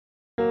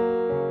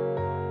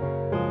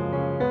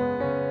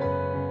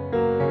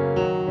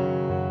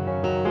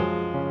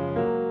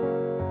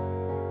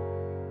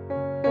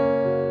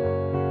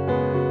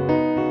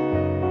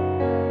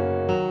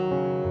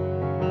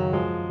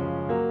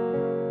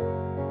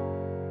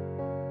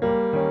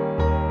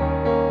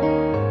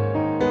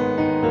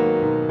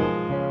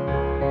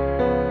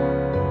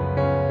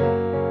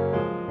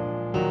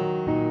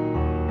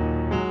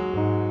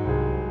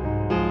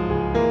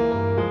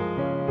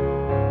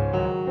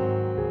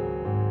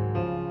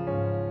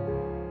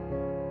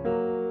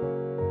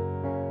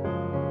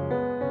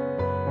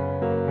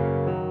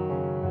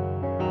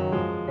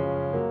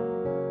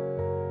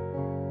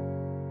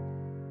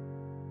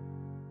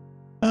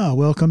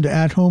Welcome to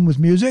At Home with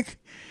Music.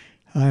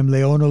 I'm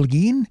Leon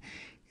Olguin,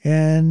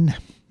 and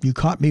you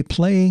caught me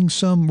playing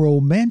some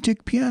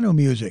romantic piano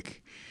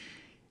music.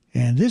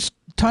 And this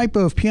type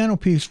of piano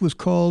piece was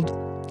called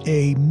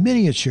a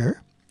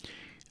miniature,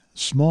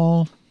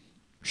 small,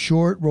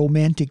 short,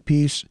 romantic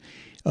piece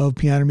of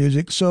piano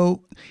music.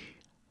 So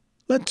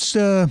let's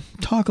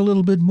talk a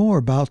little bit more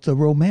about the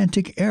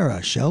Romantic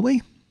era, shall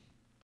we?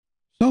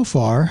 So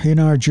far, in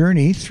our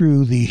journey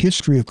through the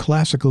history of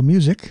classical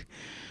music,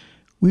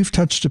 we've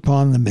touched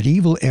upon the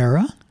medieval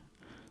era,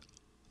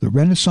 the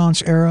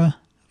Renaissance era,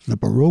 the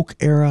Baroque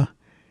era,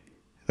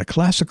 the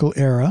classical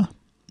era,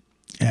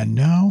 and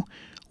now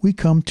we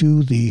come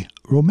to the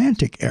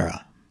Romantic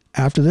era.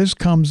 After this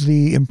comes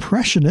the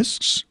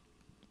Impressionists,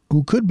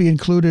 who could be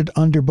included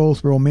under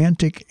both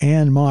Romantic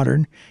and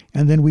Modern,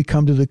 and then we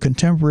come to the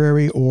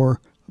Contemporary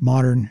or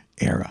Modern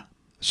era.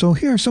 So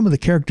here are some of the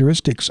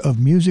characteristics of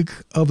music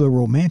of the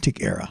Romantic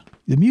era.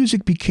 The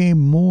music became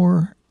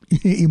more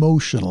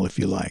emotional, if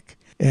you like,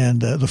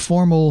 and the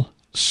formal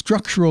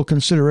structural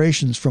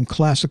considerations from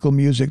classical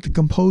music, the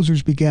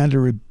composers began to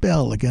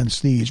rebel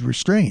against these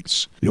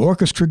restraints. The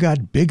orchestra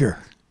got bigger,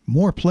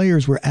 more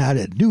players were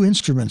added, new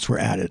instruments were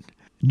added,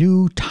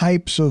 new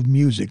types of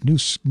music,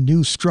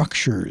 new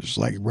structures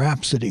like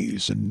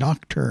rhapsodies and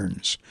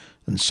nocturnes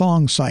and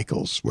song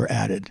cycles were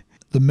added.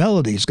 The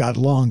melodies got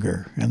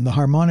longer and the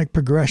harmonic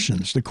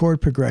progressions, the chord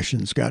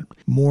progressions got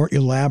more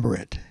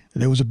elaborate.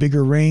 There was a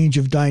bigger range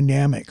of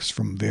dynamics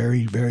from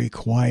very, very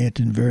quiet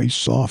and very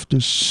soft to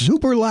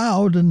super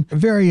loud and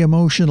very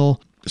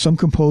emotional. Some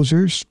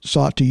composers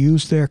sought to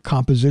use their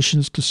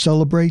compositions to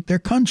celebrate their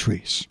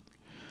countries.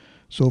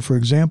 So, for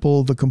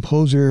example, the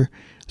composer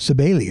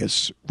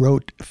Sibelius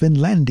wrote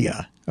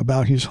Finlandia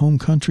about his home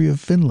country of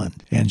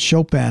Finland. And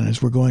Chopin,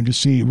 as we're going to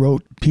see,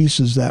 wrote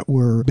pieces that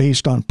were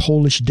based on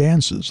Polish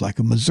dances, like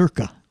a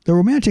mazurka. The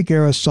Romantic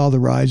era saw the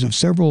rise of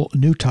several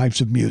new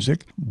types of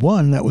music.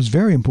 One that was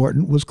very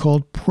important was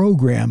called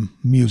program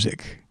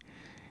music.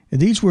 And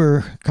these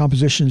were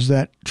compositions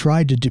that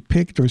tried to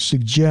depict or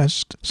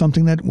suggest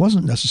something that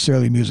wasn't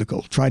necessarily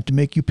musical, tried to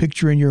make you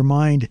picture in your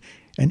mind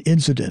an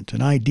incident,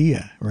 an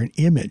idea, or an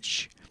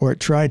image, or it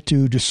tried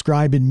to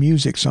describe in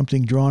music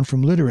something drawn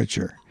from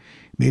literature.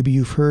 Maybe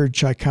you've heard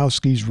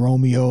Tchaikovsky's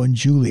Romeo and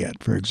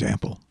Juliet, for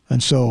example.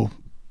 And so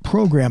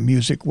program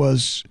music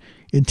was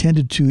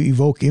intended to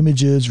evoke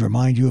images,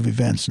 remind you of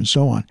events, and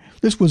so on.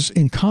 This was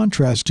in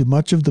contrast to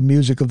much of the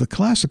music of the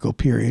classical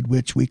period,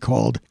 which we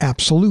called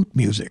absolute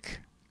music.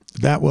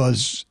 That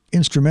was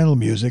instrumental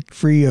music,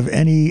 free of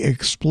any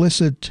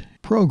explicit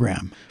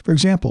program. For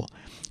example,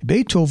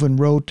 Beethoven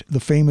wrote the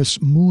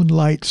famous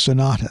Moonlight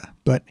Sonata,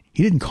 but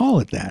he didn't call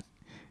it that.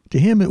 To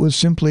him, it was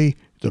simply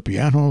the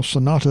Piano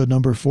Sonata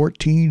number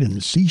 14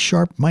 in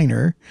C-sharp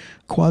minor,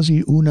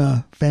 quasi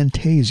una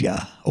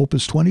fantasia,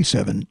 opus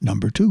 27,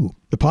 number 2.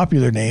 The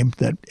popular name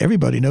that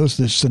everybody knows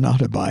this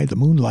sonata by, the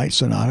Moonlight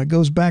Sonata,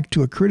 goes back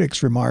to a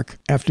critic's remark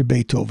after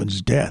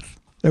Beethoven's death.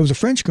 There was a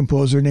French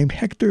composer named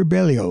Hector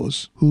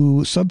Berlioz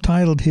who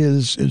subtitled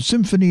his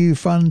Symphony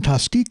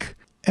Fantastique,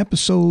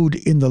 Episode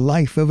in the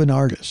Life of an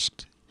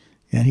Artist.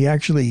 And he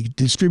actually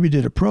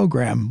distributed a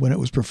program when it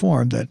was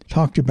performed that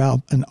talked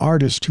about an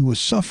artist who was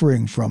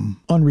suffering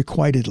from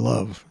unrequited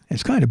love.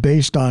 It's kind of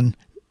based on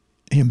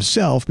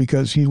himself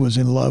because he was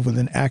in love with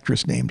an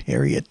actress named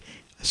Harriet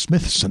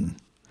Smithson.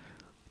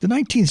 The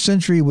 19th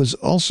century was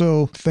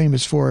also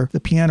famous for the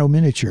piano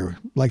miniature,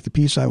 like the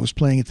piece I was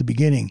playing at the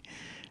beginning,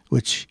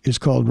 which is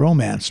called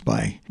Romance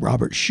by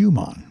Robert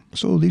Schumann.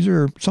 So these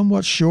are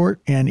somewhat short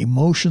and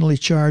emotionally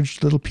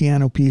charged little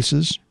piano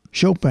pieces.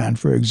 Chopin,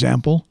 for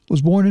example,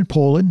 was born in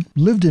Poland,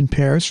 lived in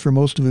Paris for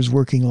most of his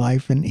working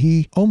life, and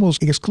he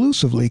almost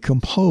exclusively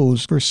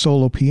composed for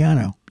solo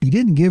piano. He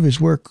didn't give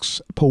his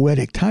works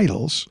poetic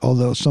titles,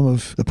 although some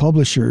of the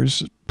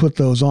publishers put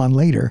those on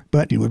later,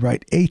 but he would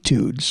write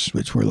etudes,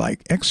 which were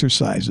like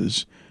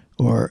exercises,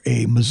 or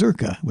a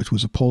mazurka, which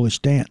was a Polish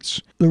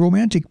dance. The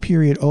Romantic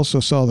period also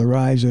saw the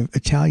rise of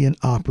Italian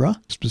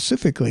opera,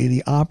 specifically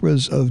the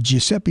operas of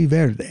Giuseppe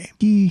Verdi.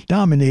 He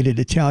dominated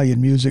Italian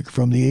music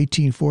from the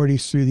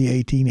 1840s through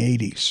the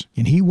 1880s,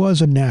 and he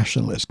was a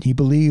nationalist. He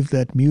believed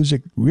that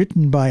music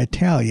written by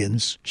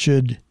Italians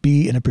should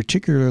be in a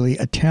particularly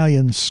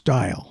Italian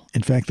style.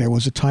 In fact, there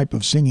was a type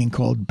of singing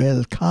called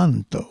bel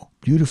canto,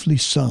 beautifully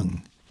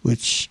sung,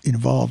 which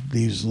involved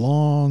these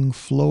long,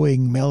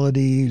 flowing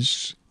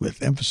melodies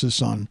with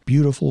emphasis on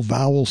beautiful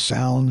vowel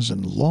sounds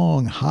and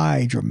long,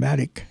 high,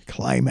 dramatic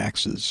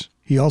climaxes.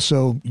 He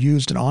also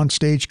used an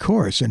onstage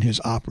chorus in his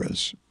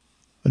operas.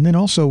 And then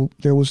also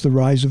there was the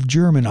rise of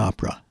German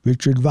opera.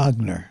 Richard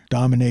Wagner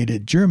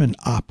dominated German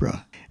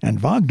opera. And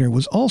Wagner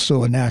was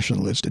also a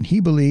nationalist, and he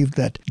believed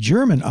that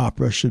German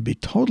opera should be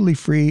totally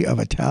free of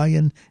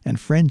Italian and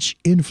French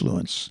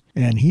influence.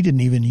 And he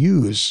didn't even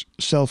use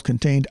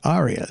self-contained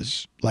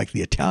arias like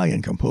the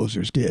Italian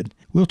composers did.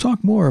 We'll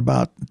talk more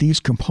about these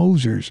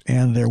composers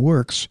and their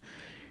works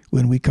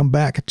when we come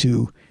back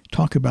to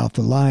talk about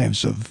the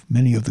lives of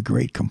many of the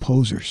great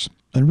composers.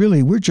 And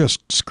really, we're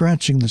just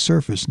scratching the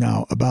surface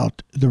now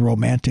about the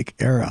Romantic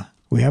era.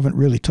 We haven't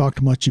really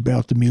talked much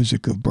about the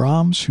music of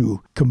Brahms,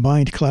 who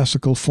combined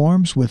classical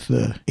forms with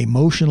the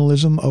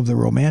emotionalism of the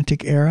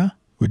Romantic era.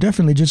 We're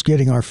definitely just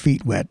getting our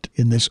feet wet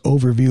in this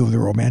overview of the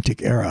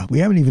Romantic era. We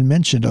haven't even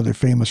mentioned other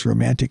famous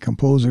Romantic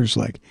composers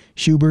like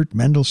Schubert,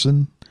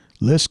 Mendelssohn,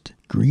 Liszt,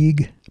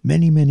 Grieg,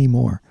 many, many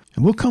more.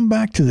 And we'll come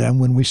back to them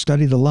when we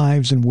study the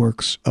lives and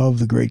works of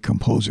the great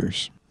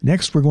composers.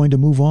 Next, we're going to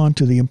move on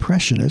to the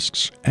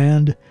Impressionists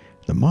and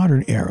the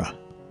modern era.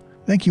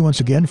 Thank you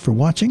once again for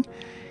watching.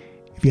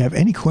 If you have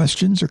any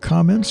questions or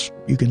comments,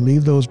 you can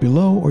leave those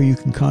below, or you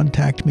can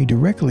contact me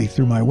directly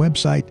through my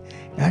website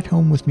at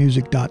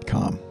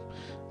homewithmusic.com.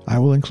 I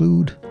will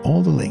include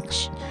all the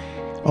links.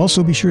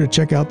 Also, be sure to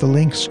check out the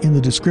links in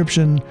the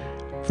description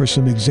for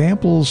some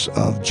examples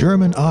of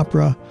German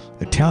opera,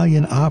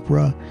 Italian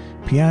opera,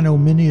 piano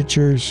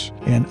miniatures,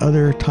 and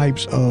other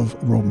types of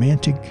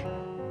romantic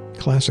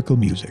classical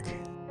music.